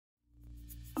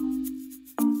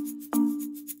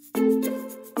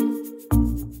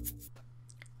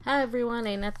Hi everyone,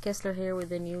 Einat Kessler here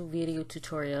with a new video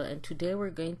tutorial, and today we're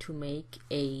going to make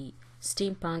a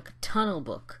steampunk tunnel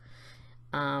book.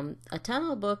 A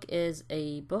tunnel book is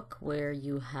a book where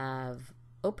you have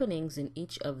openings in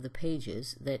each of the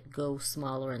pages that go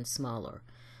smaller and smaller.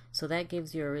 So that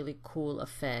gives you a really cool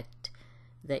effect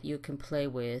that you can play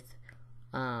with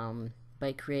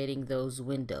by creating those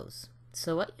windows.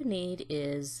 So what you need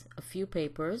is a few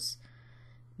papers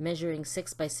measuring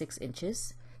 6 by 6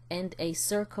 inches and a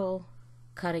circle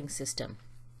cutting system.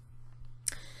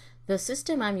 The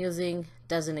system I'm using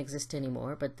doesn't exist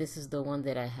anymore, but this is the one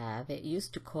that I have. It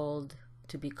used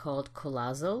to be called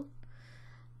Colossal,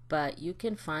 but you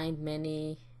can find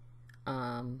many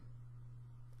other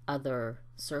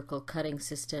circle cutting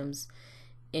systems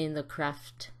in the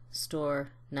craft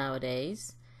store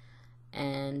nowadays,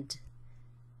 and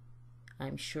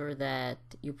I'm sure that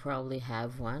you probably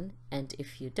have one, and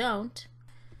if you don't,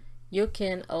 you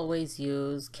can always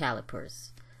use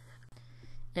calipers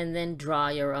and then draw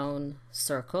your own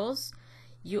circles.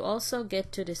 You also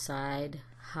get to decide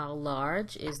how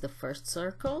large is the first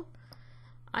circle.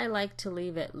 I like to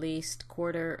leave at least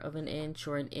 1/4 of an inch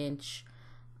or an inch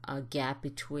gap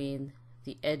between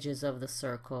the edges of the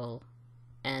circle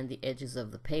and the edges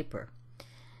of the paper.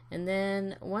 And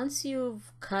then once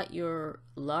you've cut your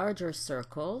larger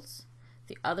circles,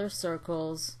 the other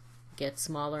circles get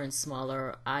smaller and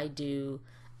smaller. I do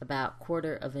about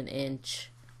 1/4 of an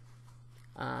inch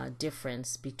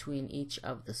difference between each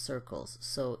of the circles.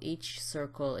 So each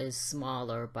circle is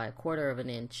smaller by 1/4 of an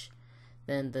inch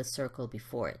than the circle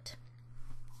before it.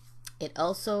 It's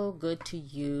also good to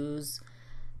use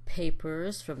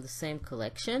papers from the same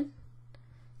collection,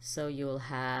 so you'll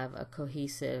have a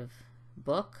cohesive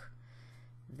book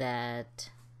that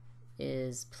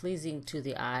is pleasing to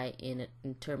the eye in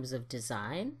terms of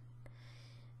design.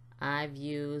 I've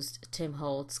used Tim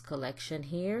Holtz collection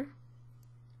here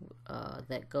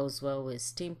that goes well with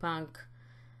steampunk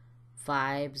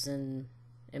vibes and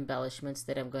embellishments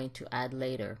that I'm going to add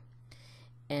later.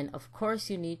 And of course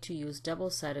you need to use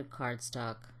double-sided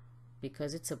cardstock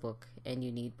because it's a book and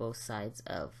you need both sides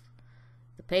of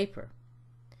the paper.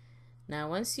 Now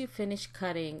once you finish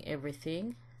cutting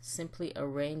everything, simply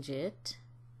arrange it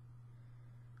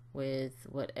with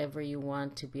whatever you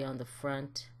want to be on the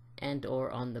front and or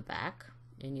on the back,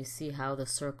 and you see how the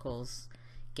circles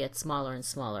get smaller and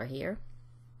smaller here.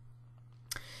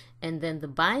 And then the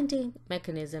binding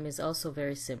mechanism is also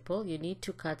very simple. You need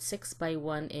to cut 6 by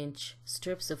 1 inch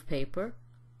strips of paper,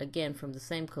 again from the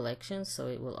same collection, so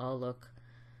it will all look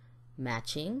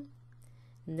matching.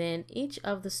 And then each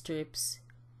of the strips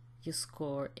you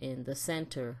score in the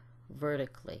center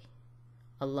vertically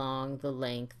along the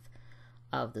length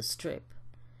of the strip.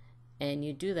 And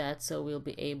you do that so we'll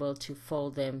be able to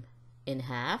fold them in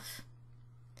half.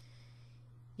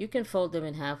 You can fold them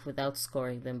in half without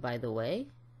scoring them, by the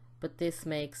way, but this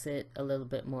makes it a little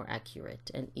bit more accurate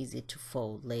and easy to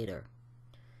fold later.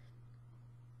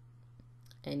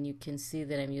 And you can see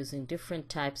that I'm using different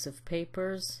types of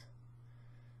papers,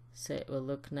 so it will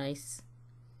look nice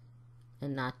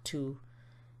and not too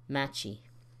matchy.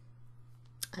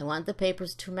 I want the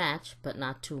papers to match, but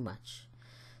not too much.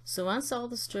 So once all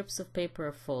the strips of paper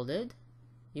are folded,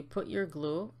 you put your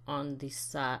glue on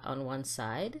one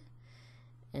side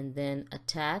and then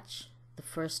attach the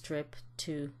first strip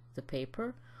to the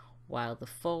paper while the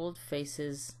fold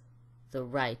faces the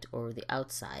right or the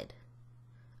outside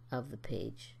of the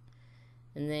page.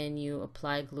 And then you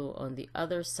apply glue on the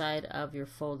other side of your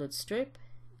folded strip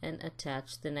and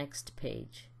attach the next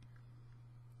page.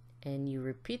 And you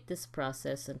repeat this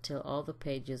process until all the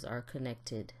pages are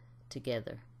connected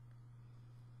together.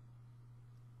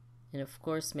 And of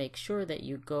course make sure that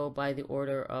you go by the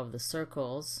order of the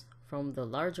circles from the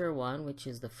larger one, which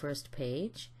is the first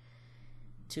page,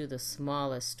 to the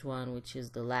smallest one, which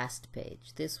is the last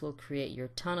page. This will create your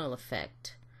tunnel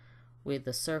effect with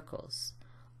the circles.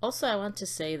 Also, I want to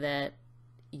say that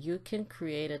you can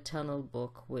create a tunnel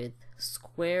book with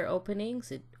square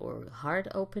openings or heart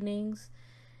openings.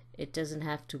 It doesn't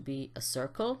have to be a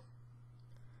circle.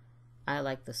 I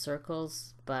like the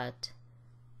circles, but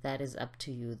that is up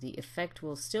to you. The effect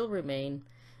will still remain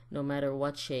no matter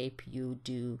what shape you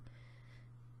do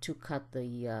to cut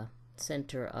the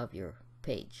center of your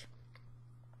page.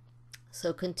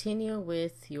 So continue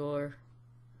with your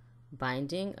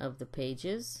binding of the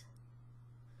pages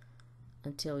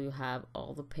until you have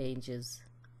all the pages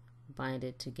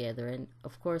binded together. And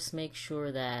of course make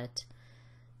sure that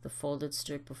the folded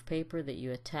strip of paper that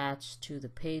you attach to the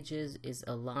pages is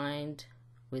aligned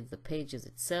with the pages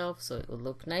itself, so it will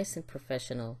look nice and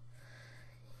professional.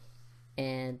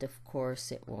 and of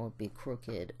course it won't be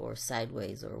crooked or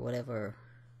sideways or whatever.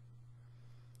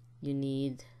 You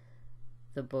need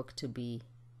the book to be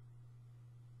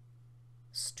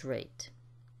straight.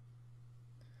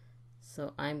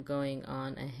 So I'm going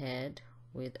on ahead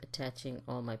with attaching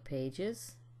all my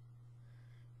pages,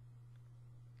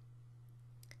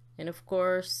 and of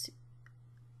course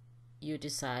you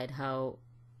decide how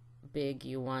big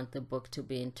you want the book to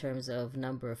be in terms of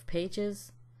number of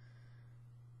pages.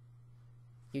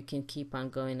 You can keep on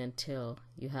going until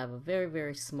you have a very,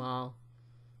 very small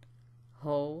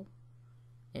hole.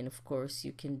 And of course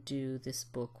you can do this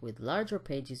book with larger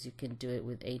pages. You can do it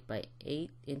with 8 by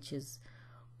 8 inches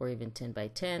or even 10 by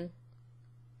 10.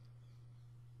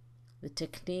 The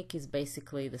technique is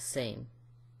basically the same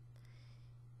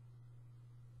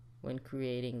when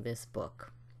creating this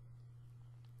book.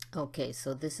 Okay,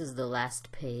 so this is the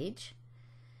last page,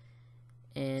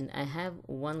 and I have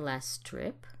one last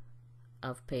strip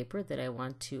of paper that I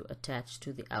want to attach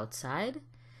to the outside,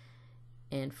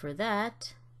 and for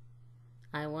that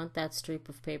I want that strip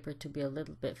of paper to be a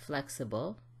little bit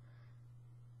flexible.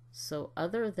 So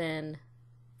other than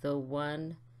the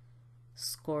one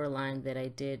score line that I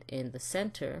did in the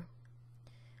center,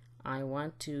 I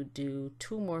want to do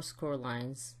 2 more score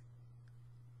lines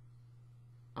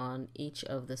on each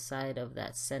of the side of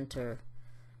that center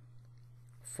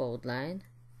fold line,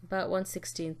 about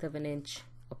 1/16 of an inch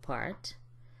apart,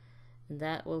 and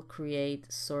that will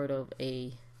create sort of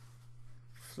a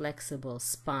flexible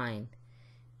spine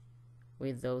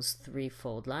with those 3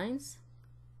 fold lines,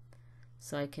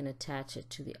 so I can attach it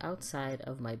to the outside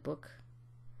of my book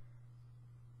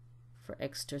for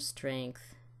extra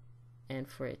strength and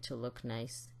for it to look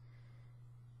nice.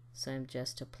 So I'm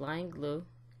just applying glue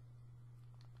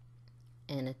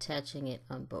and attaching it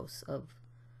on both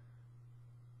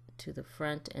to the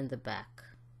front and the back.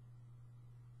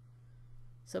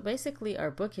 So basically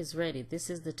our book is ready. This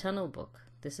is the tunnel book.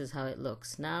 This is how it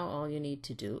looks. Now all you need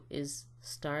to do is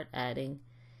start adding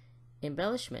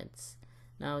embellishments.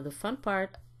 Now the fun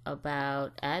part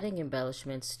about adding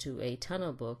embellishments to a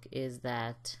tunnel book is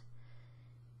that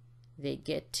they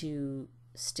get to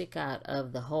stick out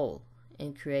of the hole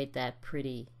and create that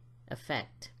pretty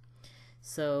effect.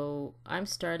 So I'm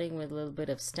starting with a little bit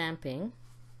of stamping,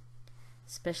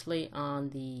 especially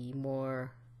on the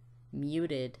more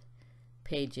muted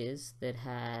pages that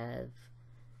have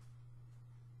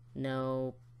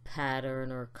no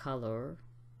pattern or color.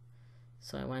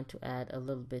 So I want to add a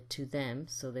little bit to them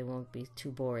so they won't be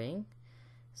too boring.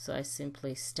 So I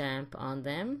simply stamp on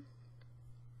them,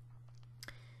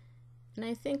 and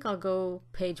I think I'll go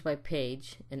page by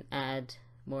page and add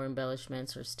more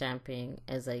embellishments or stamping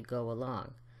as I go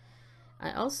along.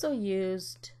 I also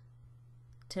used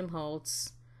Tim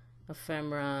Holtz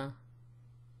ephemera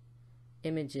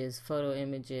images, photo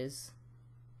images.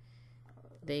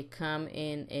 They come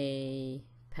in a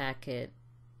packet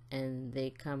and they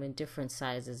come in different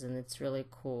sizes, and it's really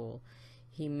cool.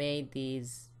 He made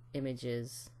these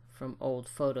images from old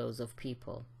photos of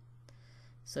people,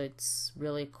 so it's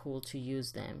really cool to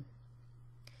use them.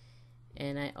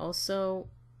 And I also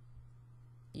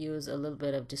use a little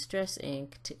bit of distress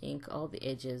ink to ink all the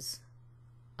edges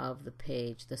of the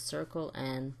page, the circle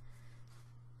and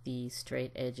the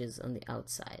straight edges on the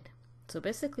outside. So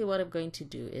basically what I'm going to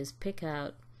do is pick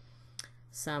out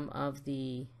some of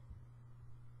the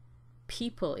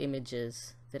people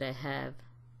images that I have,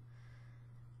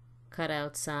 cut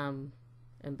out some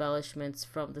embellishments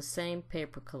from the same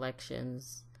paper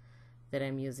collections that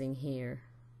I'm using here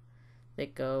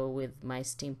that go with my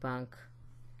steampunk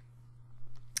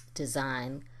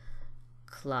design,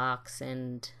 clocks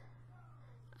and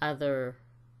other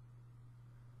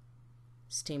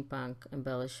steampunk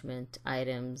embellishment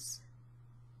items.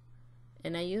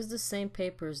 And I use the same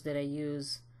papers that I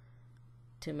use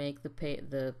to make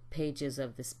the pages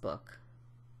of this book.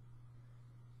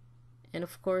 And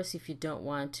of course, if you don't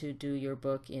want to do your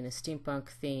book in a steampunk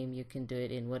theme, you can do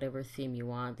it in whatever theme you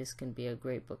want. This can be a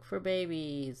great book for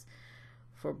babies,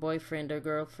 for boyfriend or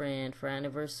girlfriend, for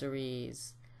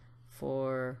anniversaries,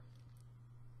 for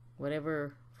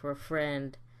whatever, for a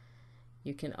friend.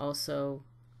 You can also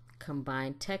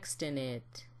combine text in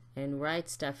it and write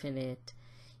stuff in it.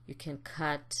 You can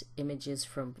cut images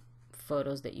from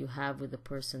photos that you have with the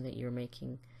person that you're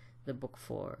making the book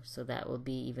for, so that will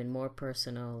be even more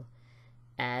personal.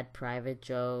 Add private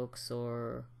jokes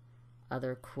or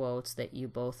other quotes that you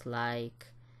both like,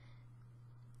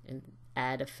 and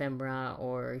add ephemera,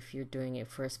 or if you're doing it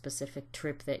for a specific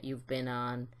trip that you've been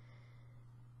on,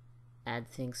 add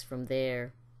things from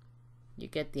there. You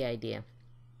get the idea.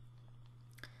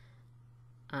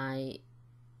 I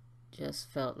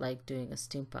just felt like doing a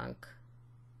steampunk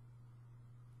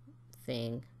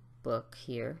book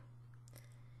here.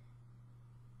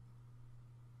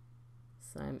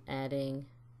 So I'm adding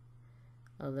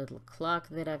a little clock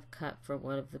that I've cut from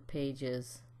one of the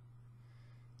pages,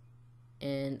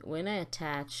 and when I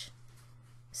attach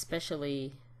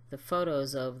especially the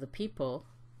photos of the people,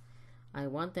 I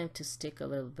want them to stick a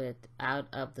little bit out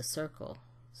of the circle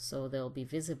so they'll be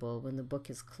visible when the book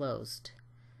is closed.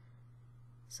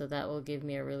 So that will give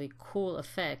me a really cool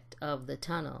effect of the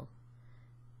tunnel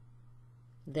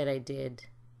that I did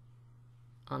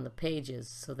on the pages.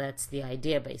 So that's the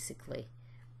idea basically.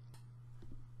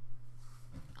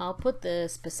 I'll put the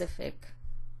specific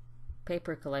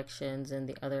paper collections and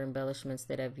the other embellishments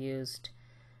that I've used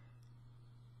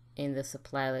in the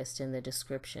supply list in the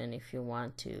description if you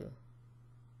want to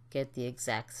get the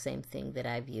exact same thing that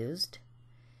I've used.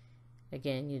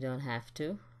 Again, you don't have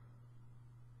to.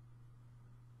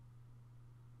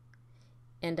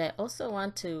 And I also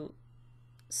want to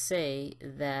say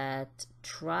that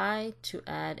try to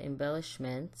add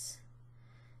embellishments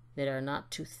that are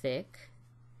not too thick,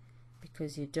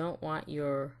 because you don't want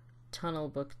your tunnel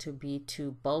book to be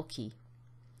too bulky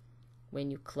when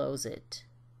you close it.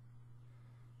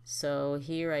 So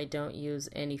here I don't use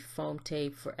any foam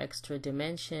tape for extra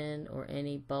dimension or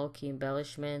any bulky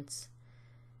embellishments,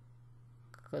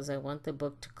 because I want the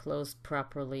book to close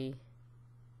properly.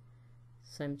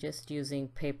 So I'm just using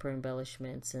paper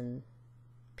embellishments and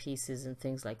pieces and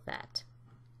things like that.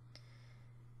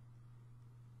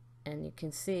 And you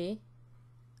can see,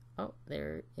 oh,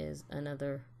 there is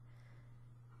another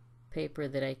paper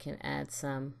that I can add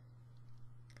some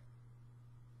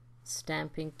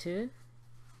stamping to,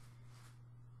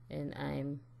 and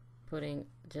I'm putting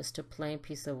just a plain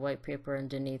piece of white paper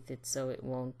underneath it so it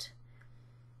won't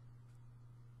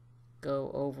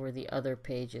go over the other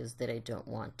pages that I don't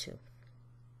want to.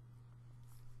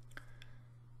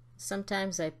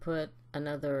 Sometimes I put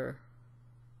another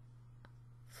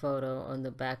photo on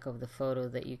the back of the photo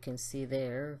that you can see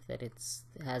there, that it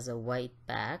has a white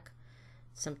back.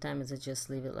 Sometimes I just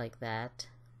leave it like that.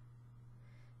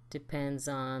 Depends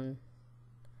on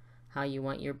how you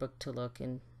want your book to look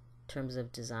in terms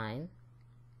of design.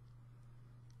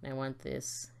 I want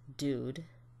this dude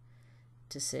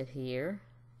to sit here,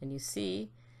 and you see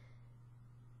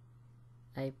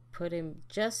I put him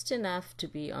just enough to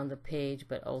be on the page,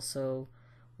 but also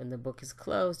when the book is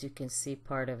closed you can see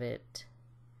part of it,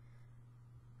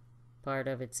 part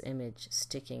of its image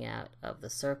sticking out of the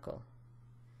circle.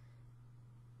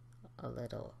 A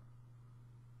little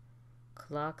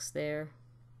clocks there.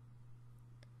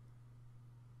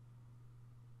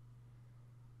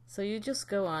 So you just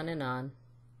go on and on.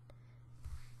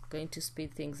 I'm going to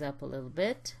speed things up a little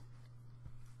bit.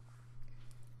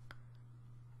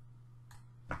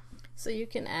 So you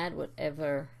can add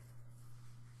whatever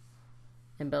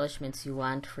embellishments you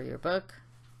want for your book.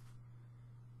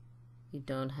 You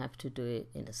don't have to do it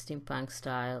in a steampunk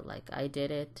style like I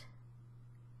did it.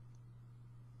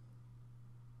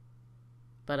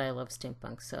 But I love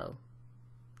steampunk, so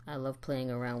I love playing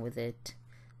around with it.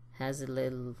 Has a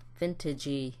little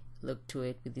vintagey look to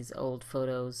it with these old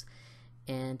photos.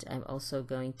 And I'm also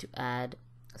going to add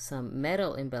some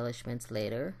metal embellishments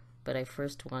later, but I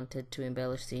first wanted to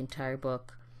embellish the entire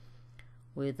book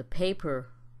with the paper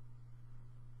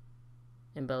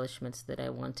embellishments that I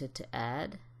wanted to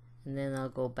add, and then I'll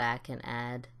go back and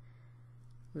add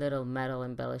little metal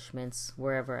embellishments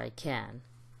wherever I can,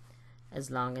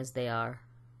 as long as they are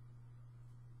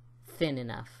thin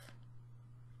enough.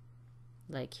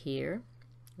 Like here,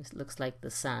 this looks like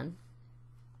the sun,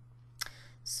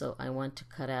 so I want to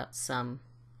cut out some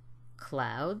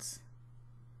clouds.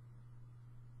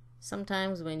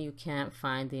 Sometimes when you can't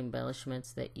find the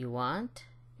embellishments that you want,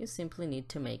 you simply need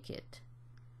to make it.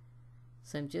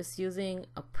 So I'm just using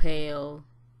a pale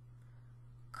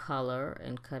color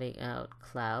and cutting out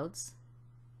clouds.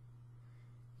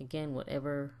 Again,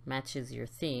 whatever matches your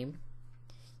theme.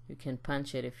 You can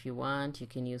punch it if you want. You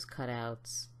can use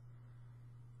cutouts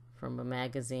from a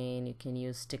magazine. You can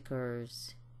use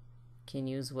stickers. You can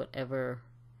use whatever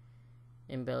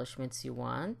embellishments you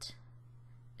want.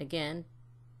 Again,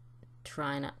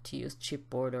 try not to use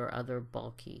chipboard or other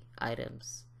bulky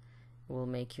items. It will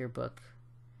make your book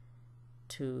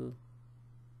too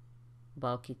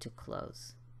bulky to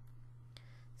close.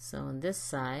 So on this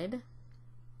side,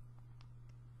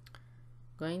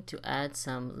 I'm going to add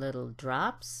some little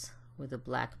drops with a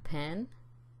black pen.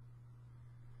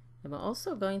 I'm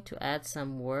also going to add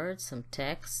some words, some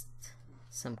text,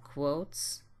 some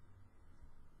quotes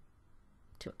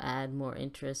to add more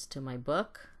interest to my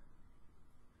book.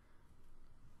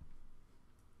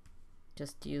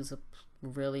 Just use a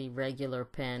really regular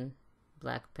pen,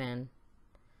 black pen,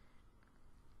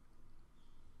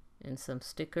 and some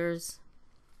stickers.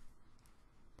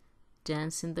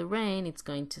 Dance in the rain, it's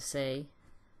going to say.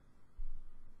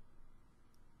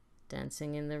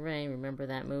 Dancing in the Rain, remember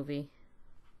that movie?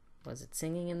 Was it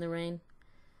Singing in the Rain?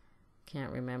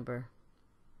 Can't remember.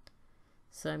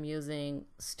 So I'm using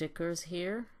stickers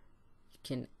here. You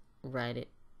can write it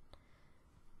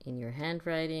in your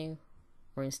handwriting,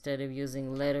 or instead of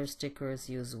using letter stickers,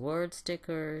 use word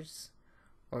stickers,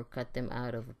 or cut them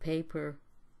out of a paper.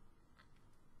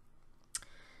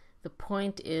 The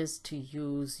point is to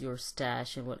use your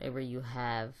stash and whatever you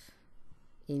have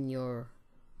in your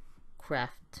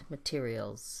craft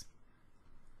materials.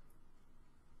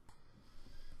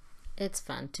 It's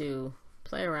fun to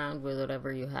play around with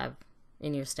whatever you have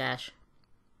in your stash.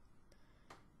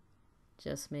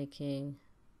 Just making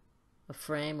a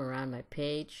frame around my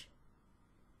page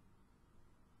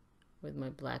with my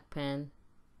black pen.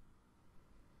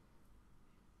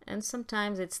 And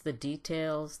sometimes it's the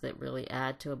details that really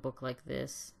add to a book like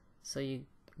this. So you're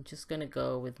just going to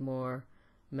go with more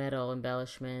metal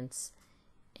embellishments.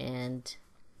 And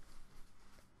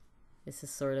this is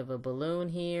sort of a balloon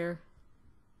here.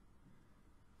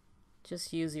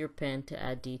 Just use your pen to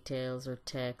add details or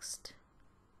text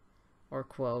or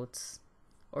quotes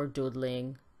or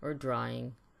doodling or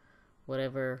drawing,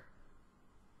 whatever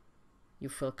you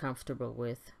feel comfortable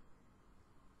with.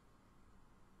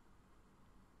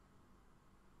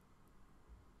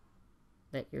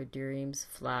 Let your dreams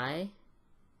fly.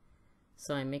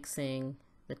 So I'm mixing,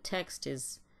 the text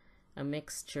is a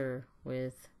mixture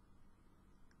with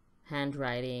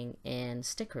handwriting and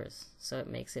stickers, so it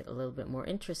makes it a little bit more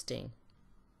interesting.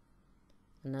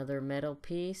 Another metal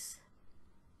piece.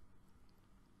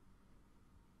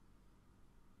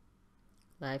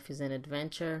 Life is an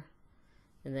adventure,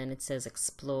 and then it says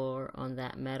explore on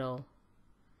that metal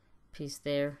piece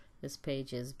there. This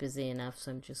page is busy enough,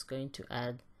 so I'm just going to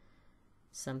add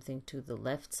something to the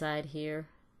left side here,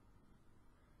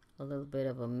 a little bit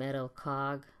of a metal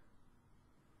cog.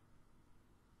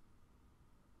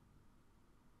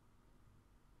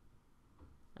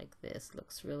 Like this,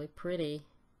 looks really pretty.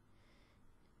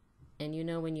 And you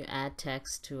know, when you add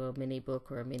text to a mini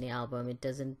book or a mini album, it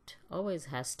doesn't always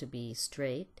has to be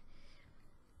straight.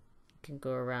 You can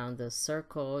go around the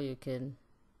circle, you can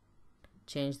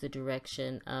change the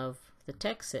direction of the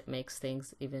text. It makes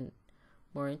things even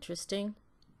more interesting.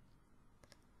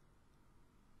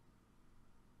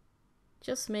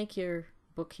 Just make your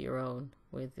book your own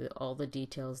with all the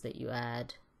details that you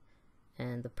add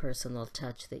and the personal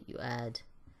touch that you add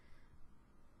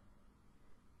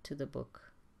to the book.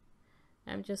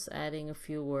 I'm just adding a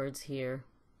few words here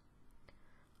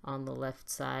on the left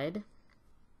side.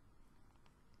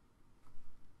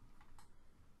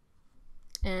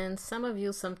 And some of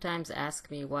you sometimes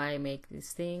ask me why I make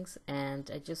these things,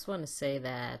 and I just want to say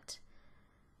that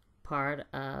part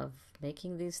of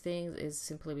making these things is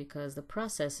simply because the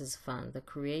process is fun. The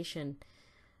creation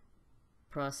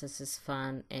process is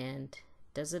fun and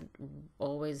doesn't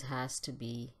always has to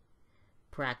be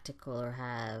practical or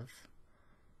have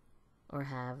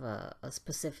a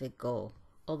specific goal.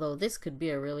 Although this could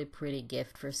be a really pretty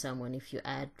gift for someone if you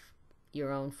add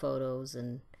your own photos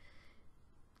and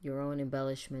your own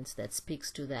embellishments that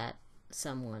speaks to that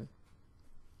someone.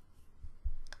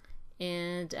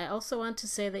 And I also want to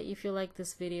say that if you like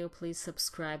this video, please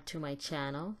subscribe to my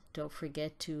channel. Don't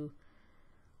forget to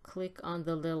click on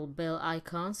the little bell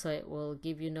icon so it will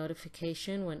give you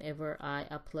notification whenever I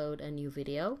upload a new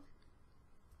video.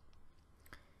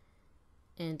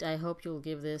 And I hope you'll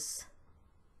give this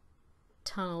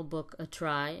tunnel book a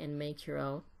try and make your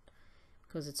own,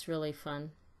 because it's really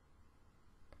fun.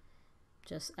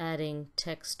 Just adding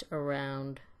text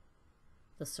around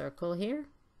the circle here.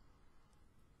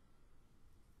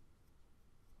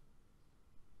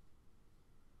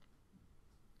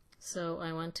 So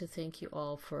I want to thank you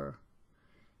all for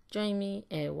joining me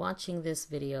and watching this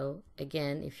video.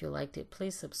 Again, if you liked it,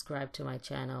 please subscribe to my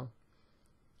channel.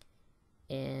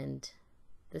 And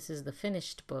this is the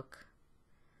finished book.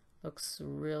 Looks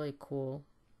really cool.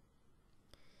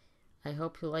 I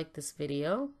hope you like this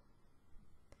video,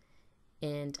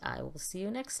 and I will see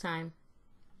you next time.